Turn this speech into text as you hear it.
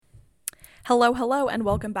Hello, and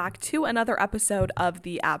welcome back to another episode of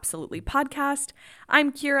the Absolutely Podcast.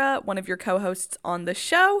 I'm Kiera, one of your co-hosts on the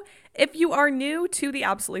show. If you are new to the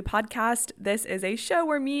Absolutely Podcast, this is a show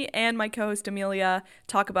where me and my co-host Amelia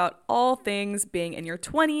talk about all things being in your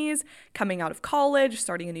 20s, coming out of college,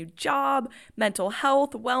 starting a new job, mental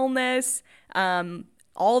health, wellness,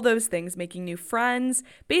 all those things, making new friends.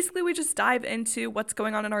 Basically, we just dive into what's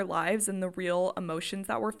going on in our lives and the real emotions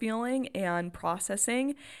that we're feeling and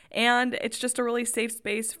processing. And it's just a really safe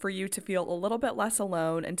space for you to feel a little bit less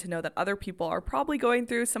alone and to know that other people are probably going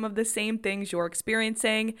through some of the same things you're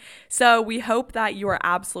experiencing. So we hope that you are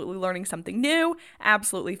absolutely learning something new,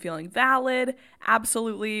 absolutely feeling valid,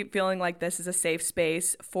 absolutely feeling like this is a safe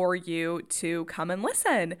space for you to come and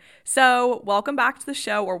listen. So welcome back to the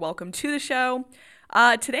show, or welcome to the show.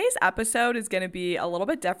 Today's episode is going to be a little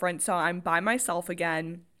bit different, so I'm by myself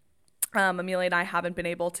again. Amelia and I haven't been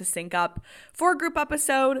able to sync up for a group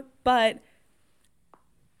episode, but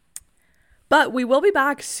we will be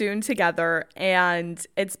back soon together, and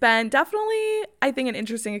it's been definitely, I think, an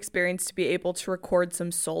interesting experience to be able to record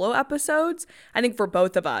some solo episodes. I think for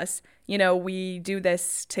both of us, we do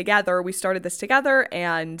this together, we started this together,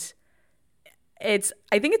 and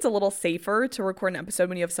I think it's a little safer to record an episode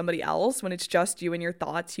when you have somebody else. When it's just you and your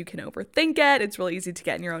thoughts, you can overthink it. It's really easy to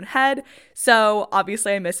get in your own head. So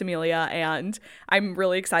obviously I miss Amelia, and I'm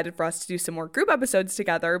really excited for us to do some more group episodes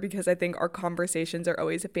together because I think our conversations are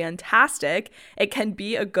always fantastic. It can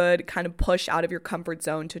be a good kind of push out of your comfort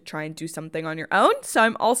zone to try and do something on your own. So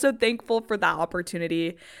I'm also thankful for that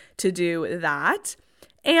opportunity to do that.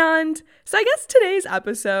 And so I guess today's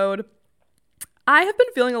episode, I have been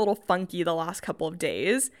feeling a little funky the last couple of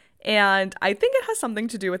days, and I think it has something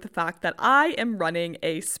to do with the fact that I am running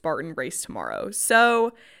a Spartan race tomorrow.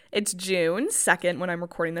 So it's June 2nd when I'm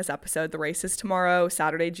recording this episode. The race is tomorrow,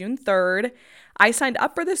 Saturday, June 3rd. I signed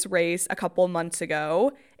up for this race a couple of months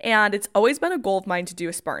ago, and it's always been a goal of mine to do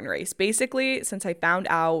a Spartan race. Basically, since I found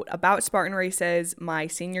out about Spartan races my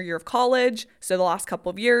senior year of college, so the last couple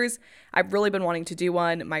of years, I've really been wanting to do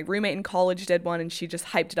one. My roommate in college did one, and she just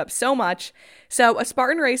hyped it up so much. So a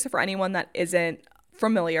Spartan race, for anyone that isn't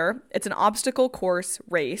familiar, it's an obstacle course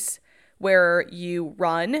race where you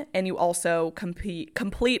run and you also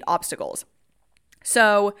complete obstacles.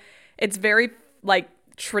 So it's very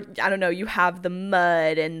you have the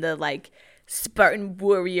mud and the Spartan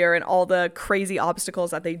warrior and all the crazy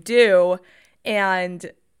obstacles that they do.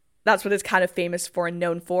 And that's what it's kind of famous for and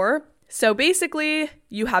known for. So basically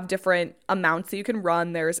you have different amounts that you can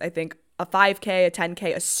run. There's, I think, a 5K, a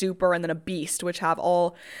 10K, a super, and then a beast, which have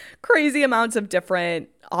all crazy amounts of different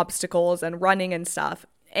obstacles and running and stuff.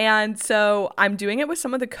 And so I'm doing it with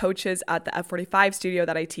some of the coaches at the F45 studio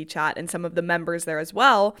that I teach at and some of the members there as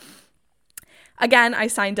well. Again, I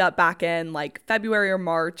signed up back in February or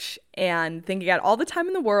March and thinking I had all the time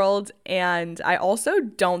in the world. And I also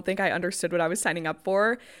don't think I understood what I was signing up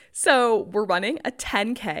for. So we're running a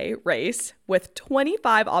 10K race with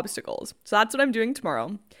 25 obstacles. So that's what I'm doing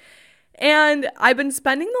tomorrow. And I've been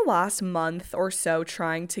spending the last month or so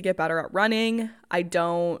trying to get better at running.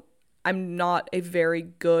 I'm not a very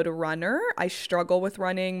good runner. I struggle with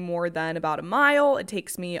running more than about a mile. It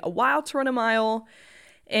takes me a while to run a mile,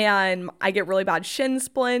 and I get really bad shin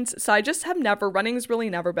splints. So running's really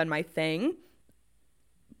never been my thing.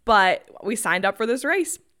 But we signed up for this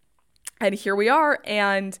race, and here we are.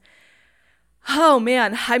 And oh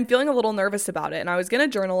man, I'm feeling a little nervous about it, and I was going to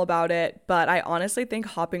journal about it, but I honestly think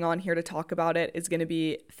hopping on here to talk about it is going to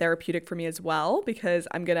be therapeutic for me as well, because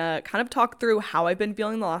I'm going to kind of talk through how I've been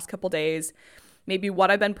feeling the last couple days, maybe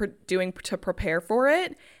what I've been doing to prepare for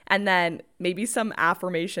it, and then maybe some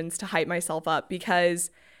affirmations to hype myself up,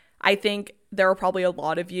 because I think there are probably a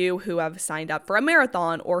lot of you who have signed up for a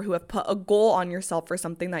marathon or who have put a goal on yourself for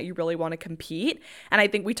something that you really want to compete. And I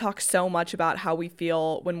think we talk so much about how we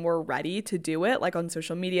feel when we're ready to do it. Like on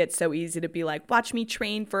social media, it's so easy to be like, watch me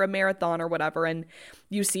train for a marathon or whatever. And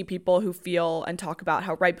you see people who feel and talk about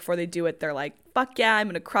how right before they do it, they're like, fuck yeah, I'm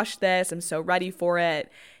going to crush this. I'm so ready for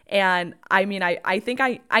it. And I mean, I think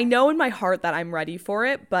I know in my heart that I'm ready for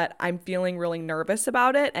it, but I'm feeling really nervous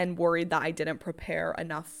about it and worried that I didn't prepare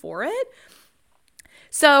enough for it.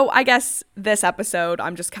 So I guess this episode,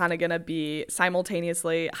 I'm just kind of going to be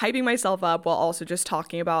simultaneously hyping myself up while also just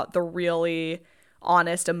talking about the really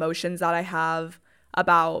honest emotions that I have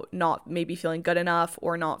about not maybe feeling good enough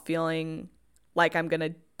or not feeling like I'm going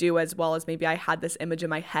to do as well as maybe I had this image in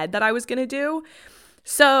my head that I was going to do.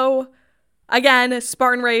 So again,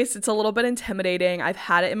 Spartan race, it's a little bit intimidating. I've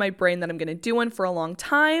had it in my brain that I'm going to do one for a long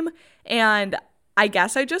time. And I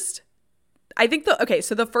guess so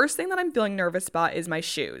the first thing that I'm feeling nervous about is my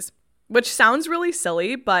shoes. which sounds really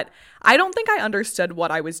silly, but I don't think I understood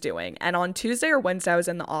what I was doing. And on Tuesday or Wednesday, I was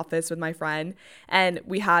in the office with my friend and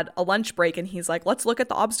we had a lunch break and he's like, let's look at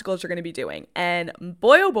the obstacles you're going to be doing. And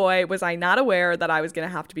boy, oh boy, was I not aware that I was going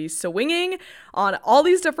to have to be swinging on all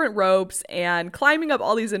these different ropes and climbing up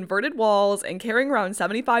all these inverted walls and carrying around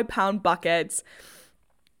 75-pound buckets.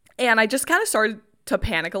 And I just kind of started to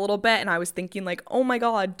panic a little bit. And I was thinking like, oh my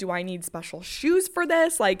God, do I need special shoes for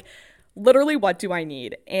this? Like, literally, what do I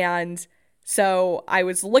need? And so I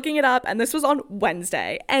was looking it up, and this was on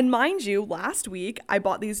Wednesday. And mind you, last week I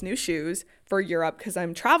bought these new shoes for Europe because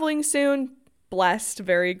I'm traveling soon. Blessed,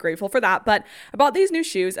 very grateful for that. But I bought these new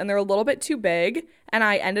shoes and they're a little bit too big. And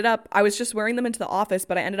I was just wearing them into the office,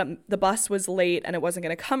 but the bus was late and it wasn't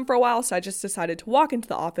going to come for a while. So I just decided to walk into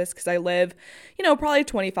the office because I live, probably a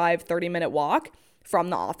 25, 30-minute walk from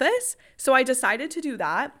the office. So I decided to do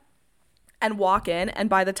that and walk in, and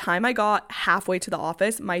by the time I got halfway to the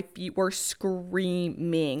office, my feet were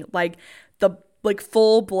screaming, like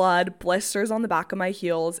full blood blisters on the back of my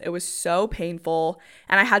heels. It was so painful,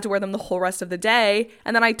 and I had to wear them the whole rest of the day.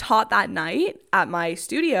 And then I taught that night at my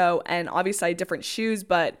studio, and obviously I had different shoes,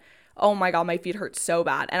 but oh my God, my feet hurt so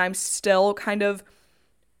bad, and I'm still kind of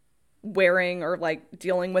wearing or like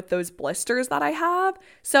dealing with those blisters that I have.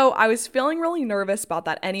 So I was feeling really nervous about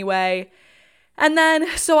that anyway. And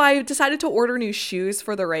then, so I decided to order new shoes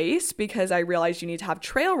for the race because I realized you need to have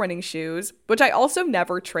trail running shoes, which I also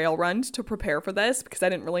never trail run to prepare for this because I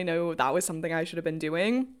didn't really know that was something I should have been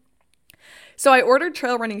doing. So I ordered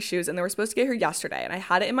trail running shoes and they were supposed to get here yesterday. And I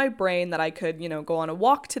had it in my brain that I could, go on a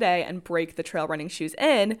walk today and break the trail running shoes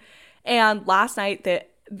in. And last night,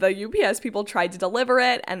 the UPS people tried to deliver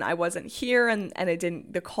it and I wasn't here and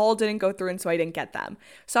the call didn't go through, and so I didn't get them.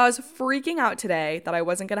 So I was freaking out today that I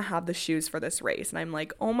wasn't going to have the shoes for this race. And I'm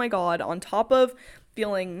like, oh my God, on top of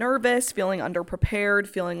feeling nervous, feeling underprepared,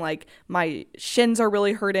 feeling like my shins are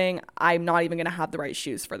really hurting, I'm not even going to have the right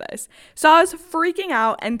shoes for this. So I was freaking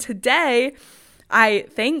out, and today,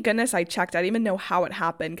 thank goodness I checked. I didn't even know how it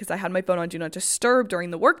happened because I had my phone on Do Not Disturb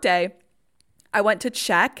during the workday. I went to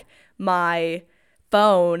check my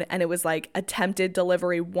phone and it was like attempted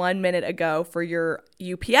delivery 1 minute ago for your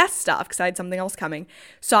UPS stuff because I had something else coming.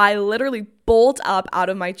 So I literally bolt up out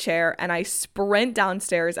of my chair and I sprint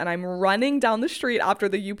downstairs and I'm running down the street after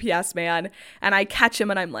the UPS man, and I catch him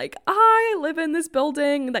and I'm like, I live in this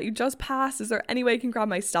building that you just passed. Is there any way you can grab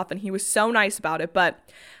my stuff? And he was so nice about it, but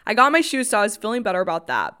I got my shoes, so I was feeling better about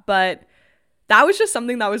that. But that was just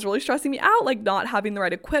something that was really stressing me out, like not having the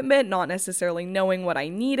right equipment, not necessarily knowing what I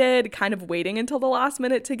needed, kind of waiting until the last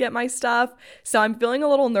minute to get my stuff. So I'm feeling a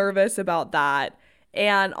little nervous about that.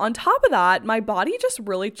 And on top of that, my body just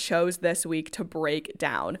really chose this week to break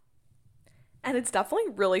down. And it's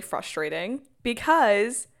definitely really frustrating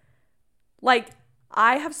because,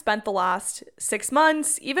 I have spent the last 6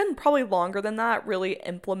 months, even probably longer than that, really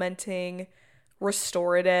implementing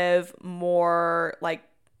restorative, more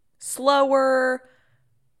slower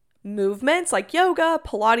movements like yoga,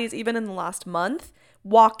 Pilates, even in the last month,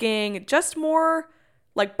 walking, just more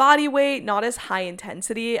like body weight, not as high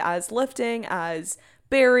intensity as lifting, as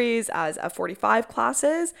berries, as F45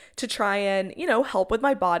 classes, to try and, help with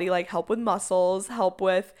my body, help with muscles, help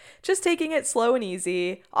with just taking it slow and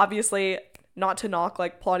easy. Obviously, not to knock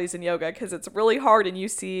Pilates and yoga because it's really hard and you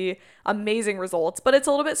see amazing results, but it's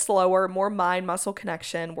a little bit slower, more mind muscle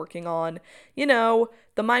connection, working on,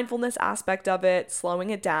 the mindfulness aspect of it, slowing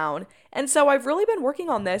it down. And so I've really been working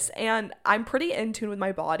on this and I'm pretty in tune with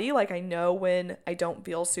my body. I know when I don't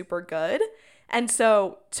feel super good. And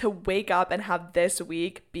so to wake up and have this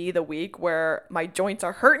week be the week where my joints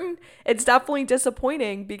are hurting, it's definitely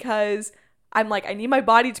disappointing because I'm like, I need my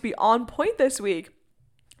body to be on point this week.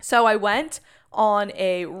 So I went on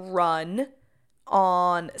a run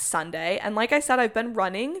on Sunday. And like I said, I've been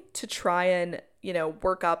running to try and,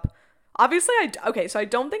 work up. Obviously, so I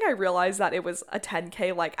don't think I realized that it was a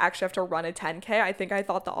 10K, actually have to run a 10K. I think I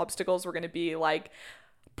thought the obstacles were going to be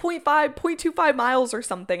 0.25 miles or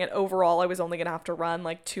something. And overall, I was only going to have to run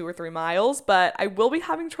 2 or 3 miles, but I will be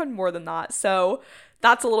having to run more than that. So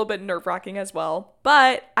that's a little bit nerve-wracking as well.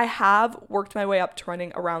 But I have worked my way up to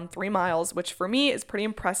running around 3 miles, which for me is pretty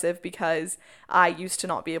impressive because I used to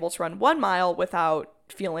not be able to run 1 mile without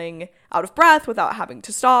feeling out of breath, without having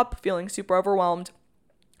to stop, feeling super overwhelmed.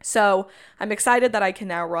 So I'm excited that I can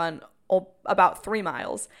now run about 3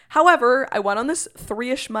 miles. However, I went on this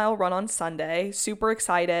 3-ish mile run on Sunday, super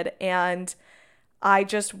excited, and I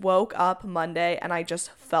just woke up Monday and I just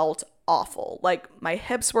felt awful. My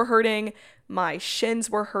hips were hurting, my shins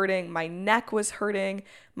were hurting, my neck was hurting,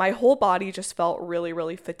 my whole body just felt really,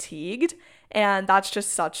 really fatigued. And that's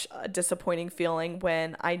just such a disappointing feeling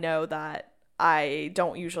when I know that I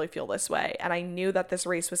don't usually feel this way. And I knew that this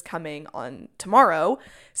race was coming on tomorrow.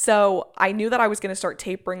 So I knew that I was going to start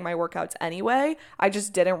tapering my workouts anyway. I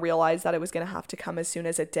just didn't realize that it was going to have to come as soon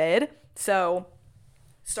as it did. So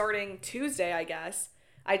starting Tuesday, I guess,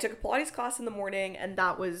 I took a Pilates class in the morning and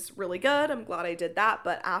that was really good. I'm glad I did that.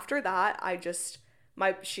 But after that,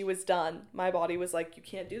 she was done. My body was like, you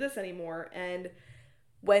can't do this anymore. And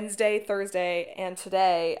Wednesday, Thursday, and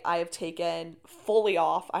today I have taken fully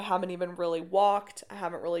off. I haven't even really walked. I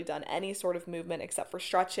haven't really done any sort of movement except for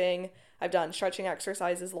stretching. I've done stretching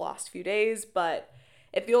exercises the last few days, but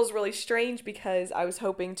it feels really strange because I was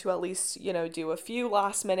hoping to at least, do a few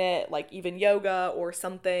last minute, like even yoga or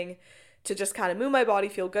something to just kind of move my body,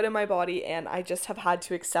 feel good in my body, and I just have had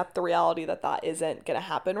to accept the reality that that isn't going to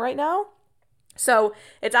happen right now. So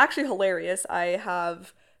it's actually hilarious. I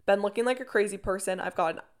have been looking like a crazy person. I've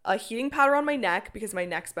got a heating pad around my neck because my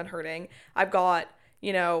neck's been hurting. I've got,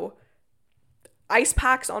 ice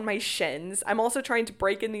packs on my shins. I'm also trying to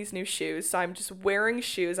break in these new shoes. So I'm just wearing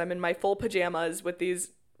shoes. I'm in my full pajamas with these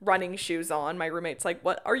running shoes on. My roommate's like,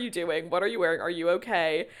 what are you doing? What are you wearing? Are you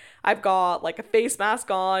okay? I've got like a face mask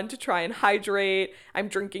on to try and hydrate. I'm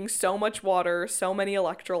drinking so much water, so many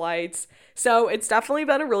electrolytes. So it's definitely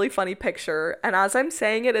been a really funny picture. And as I'm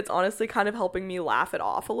saying it, it's honestly kind of helping me laugh it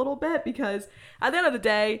off a little bit because at the end of the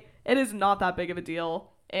day, it is not that big of a deal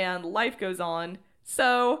and life goes on.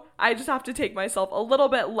 So I just have to take myself a little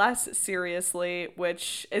bit less seriously,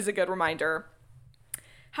 which is a good reminder.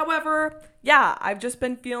 However, yeah, I've just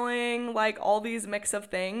been feeling like all these mix of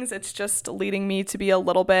things. It's just leading me to be a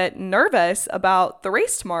little bit nervous about the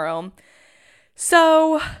race tomorrow.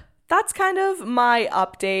 So that's kind of my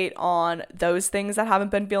update on those things that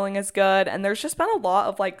haven't been feeling as good. And there's just been a lot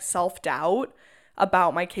of like self-doubt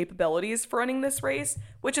about my capabilities for running this race,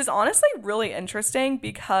 which is honestly really interesting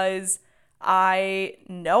because I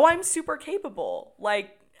know I'm super capable.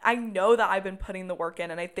 Like, I know that I've been putting the work in,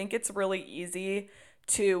 and I think it's really easy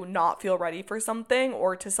to not feel ready for something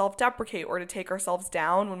or to self-deprecate or to take ourselves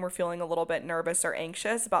down when we're feeling a little bit nervous or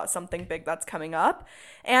anxious about something big that's coming up.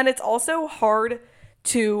 And it's also hard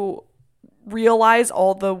to realize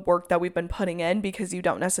all the work that we've been putting in because you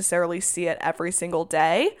don't necessarily see it every single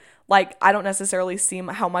day. Like, I don't necessarily see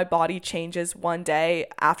how my body changes one day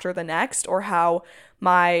after the next or how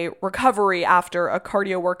my recovery after a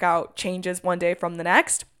cardio workout changes one day from the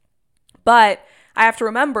next. But I have to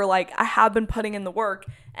remember, like, I have been putting in the work,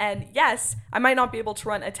 and yes, I might not be able to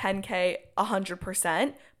run a 10K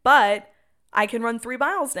 100%, but I can run 3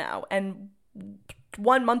 miles now. And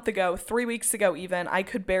 1 month ago, 3 weeks ago even, I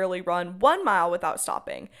could barely run 1 mile without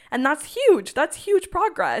stopping. And that's huge. That's huge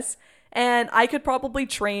progress. And I could probably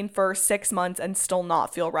train for 6 months and still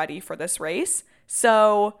not feel ready for this race.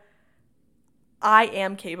 So I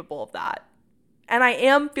am capable of that. And I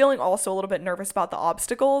am feeling also a little bit nervous about the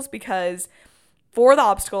obstacles because for the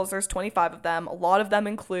obstacles, there's 25 of them. A lot of them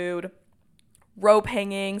include rope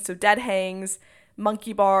hanging, so dead hangs,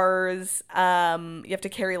 monkey bars. You have to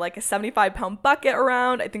carry like a 75-pound bucket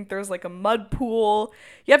around. I think there's like a mud pool.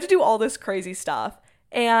 You have to do all this crazy stuff.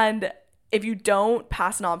 And if you don't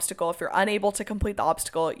pass an obstacle, if you're unable to complete the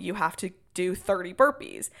obstacle, you have to do 30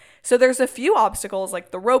 burpees. So there's a few obstacles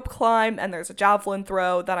like the rope climb and there's a javelin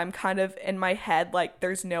throw that I'm kind of in my head like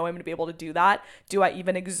there's no way I'm going to be able to do that. Do I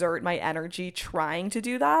even exert my energy trying to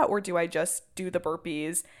do that, or do I just do the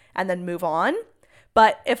burpees and then move on?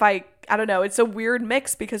 But if I don't know, it's a weird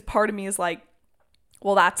mix because part of me is like,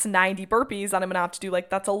 well, that's 90 burpees that I'm going to have to do. Like,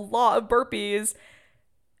 that's a lot of burpees.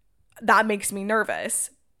 That makes me nervous.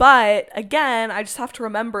 But again, I just have to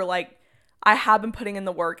remember, like, I have been putting in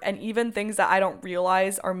the work, and even things that I don't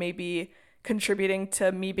realize are maybe contributing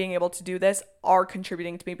to me being able to do this are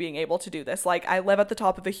contributing to me being able to do this. Like, I live at the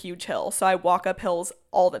top of a huge hill, so I walk up hills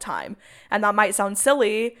all the time. And that might sound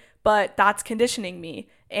silly, but that's conditioning me.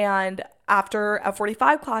 And after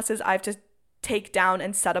F45 classes, I have to take down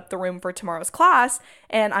and set up the room for tomorrow's class,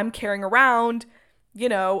 and I'm carrying around,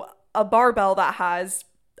 a barbell that has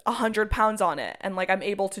 100 pounds on it, and like I'm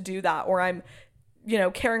able to do that, or I'm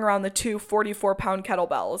carrying around the 2 44-pound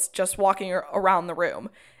kettlebells just walking around the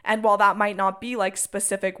room. And while that might not be like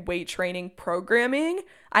specific weight training programming,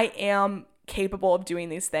 I am capable of doing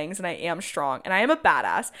these things, and I am strong, and I am a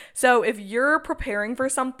badass. So if you're preparing for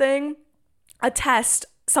something, a test,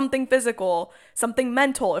 something physical, something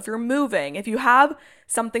mental, if you're moving, if you have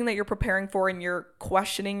something that you're preparing for and you're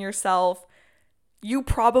questioning yourself, you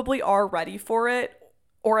probably are ready for it,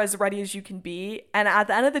 or as ready as you can be. And at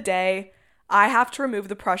the end of the day, I have to remove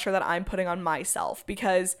the pressure that I'm putting on myself,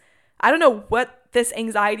 because I don't know what this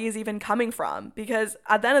anxiety is even coming from, because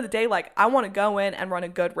at the end of the day, like, I want to go in and run a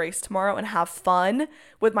good race tomorrow and have fun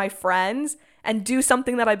with my friends and do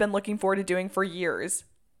something that I've been looking forward to doing for years.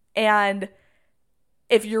 And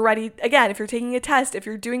if you're ready, again, if you're taking a test, if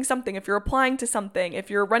you're doing something, if you're applying to something, if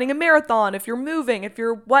you're running a marathon, if you're moving, if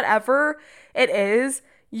you're whatever it is,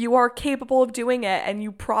 you are capable of doing it, and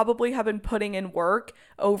you probably have been putting in work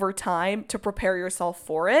over time to prepare yourself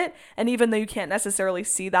for it. And even though you can't necessarily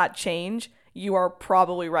see that change, you are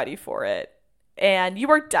probably ready for it. And you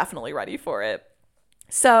are definitely ready for it.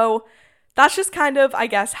 So that's just kind of, I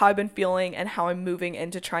guess, how I've been feeling and how I'm moving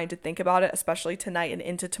into trying to think about it, especially tonight and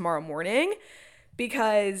into tomorrow morning,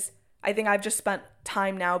 because I think I've just spent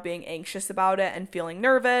time now being anxious about it and feeling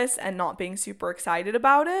nervous and not being super excited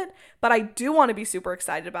about it. But I do want to be super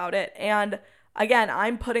excited about it. And again,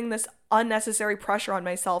 I'm putting this unnecessary pressure on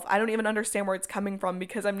myself. I don't even understand where it's coming from,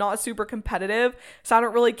 because I'm not super competitive. So I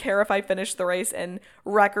don't really care if I finish the race in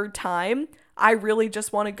record time. I really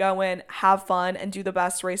just want to go in, have fun, and do the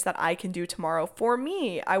best race that I can do tomorrow. For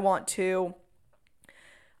me, I want to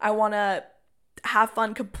have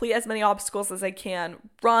fun, complete as many obstacles as I can,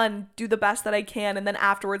 run, do the best that I can, and then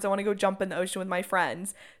afterwards I want to go jump in the ocean with my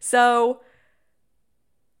friends. So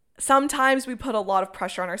sometimes we put a lot of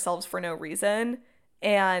pressure on ourselves for no reason,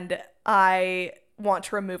 and I want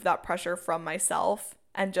to remove that pressure from myself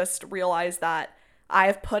and just realize that I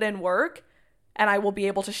have put in work and I will be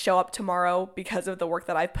able to show up tomorrow because of the work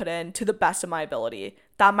that I've put in to the best of my ability.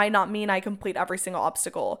 That might not mean I complete every single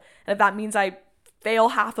obstacle. And if that means I fail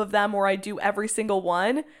half of them or I do every single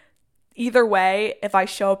one, either way, if I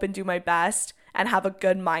show up and do my best and have a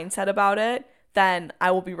good mindset about it, then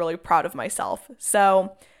I will be really proud of myself.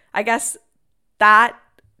 So I guess that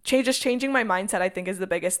changing my mindset, I think, is the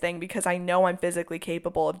biggest thing, because I know I'm physically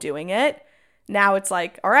capable of doing it. Now it's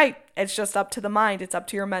like, all right, it's just up to the mind. It's up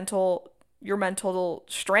to your mental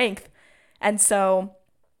strength. And so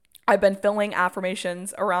I've been filling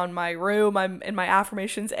affirmations around my room. I'm in my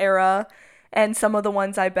affirmations era. And some of the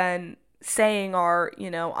ones I've been saying are,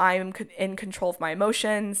 I'm in control of my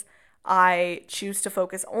emotions. I choose to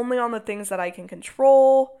focus only on the things that I can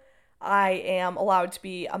control. I am allowed to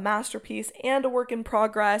be a masterpiece and a work in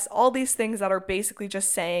progress. All these things that are basically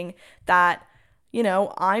just saying that,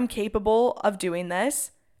 I'm capable of doing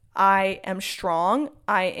this. I am strong.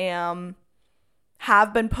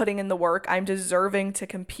 Have been putting in the work. I'm deserving to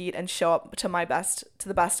compete and show up to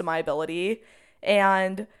the best of my ability.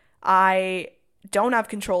 And I don't have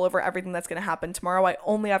control over everything that's going to happen tomorrow. I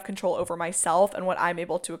only have control over myself and what I'm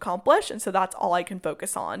able to accomplish. And so that's all I can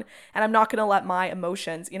focus on. And I'm not going to let my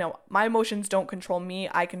emotions don't control me.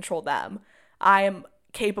 I control them. I am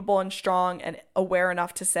capable and strong and aware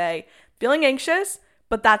enough to say, feeling anxious,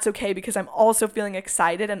 but that's okay, because I'm also feeling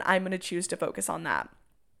excited, and I'm going to choose to focus on that.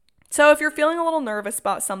 So if you're feeling a little nervous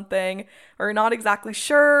about something, or you're not exactly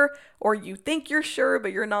sure, or you think you're sure,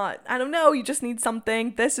 but you're not, I don't know, you just need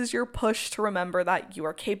something, this is your push to remember that you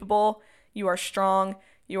are capable, you are strong,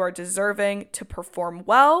 you are deserving to perform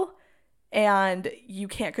well, and you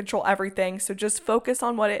can't control everything. So just focus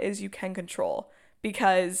on what it is you can control,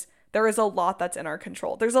 because there is a lot that's in our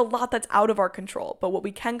control. There's a lot that's out of our control, but what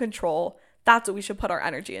we can control, that's what we should put our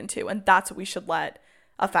energy into, and that's what we should let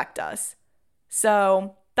affect us.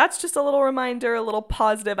 So that's just a little reminder, a little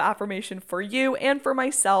positive affirmation for you and for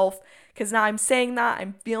myself, because now I'm saying that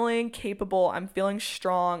I'm feeling capable, I'm feeling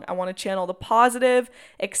strong. I want to channel the positive,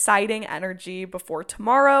 exciting energy before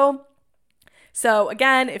tomorrow. So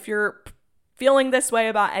again, if you're feeling this way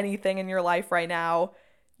about anything in your life right now,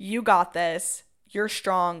 you got this. You're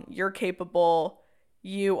strong, you're capable,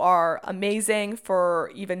 you are amazing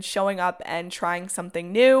for even showing up and trying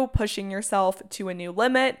something new, pushing yourself to a new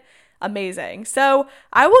limit. Amazing. So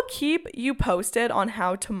I will keep you posted on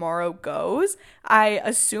how tomorrow goes. I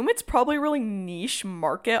assume it's probably a really niche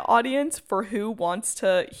market audience for who wants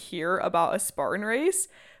to hear about a Spartan race.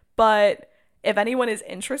 But if anyone is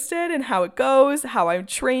interested in how it goes, how I'm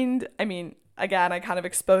trained, again, I kind of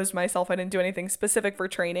exposed myself. I didn't do anything specific for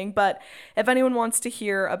training. But if anyone wants to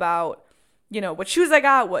hear about what shoes I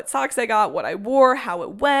got, what socks I got, what I wore, how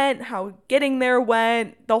it went, how getting there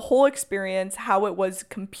went, the whole experience, how it was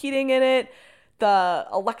competing in it, the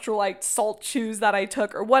electrolyte salt shoes that I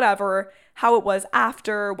took or whatever, how it was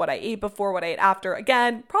after, what I ate before, what I ate after.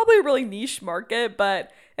 Again, probably a really niche market,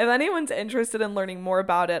 but if anyone's interested in learning more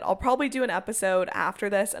about it, I'll probably do an episode after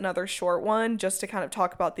this, another short one, just to kind of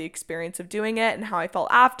talk about the experience of doing it and how I felt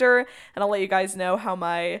after, and I'll let you guys know how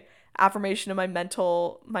my affirmation of my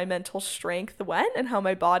mental strength went and how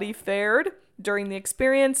my body fared during the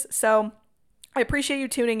experience. So I appreciate you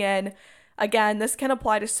tuning in. Again, this can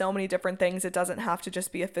apply to so many different things. It doesn't have to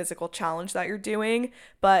just be a physical challenge that you're doing,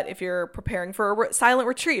 but if you're preparing for a silent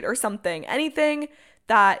retreat or something, anything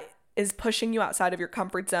that is pushing you outside of your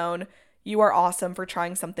comfort zone, you are awesome for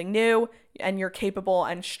trying something new, and you're capable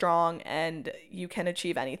and strong and you can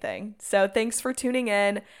achieve anything. So thanks for tuning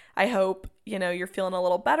in. I hope, you're feeling a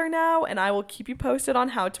little better now, and I will keep you posted on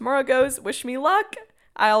how tomorrow goes. Wish me luck.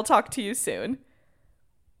 I'll talk to you soon.